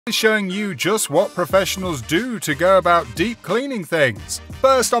Showing you just what professionals do to go about deep cleaning things.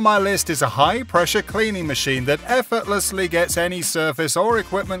 First on my list is a high-pressure cleaning machine that effortlessly gets any surface or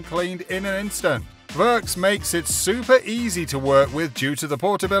equipment cleaned in an instant. Worx makes it super easy to work with due to the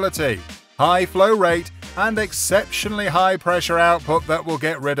portability, high flow rate, and exceptionally high pressure output that will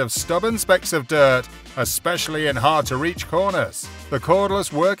get rid of stubborn specks of dirt, especially in hard-to-reach corners. The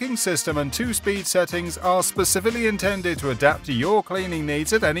cordless working system and 2-speed settings are specifically intended to adapt to your cleaning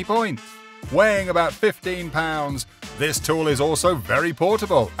needs at any point. Weighing about 15 pounds, this tool is also very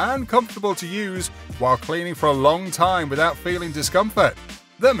portable and comfortable to use while cleaning for a long time without feeling discomfort.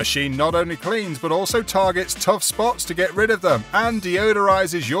 The machine not only cleans but also targets tough spots to get rid of them and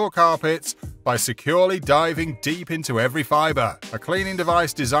deodorizes your carpets by securely diving deep into every fiber. A cleaning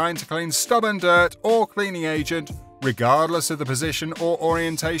device designed to clean stubborn dirt or cleaning agent, regardless of the position or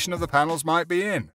orientation of the panels might be in.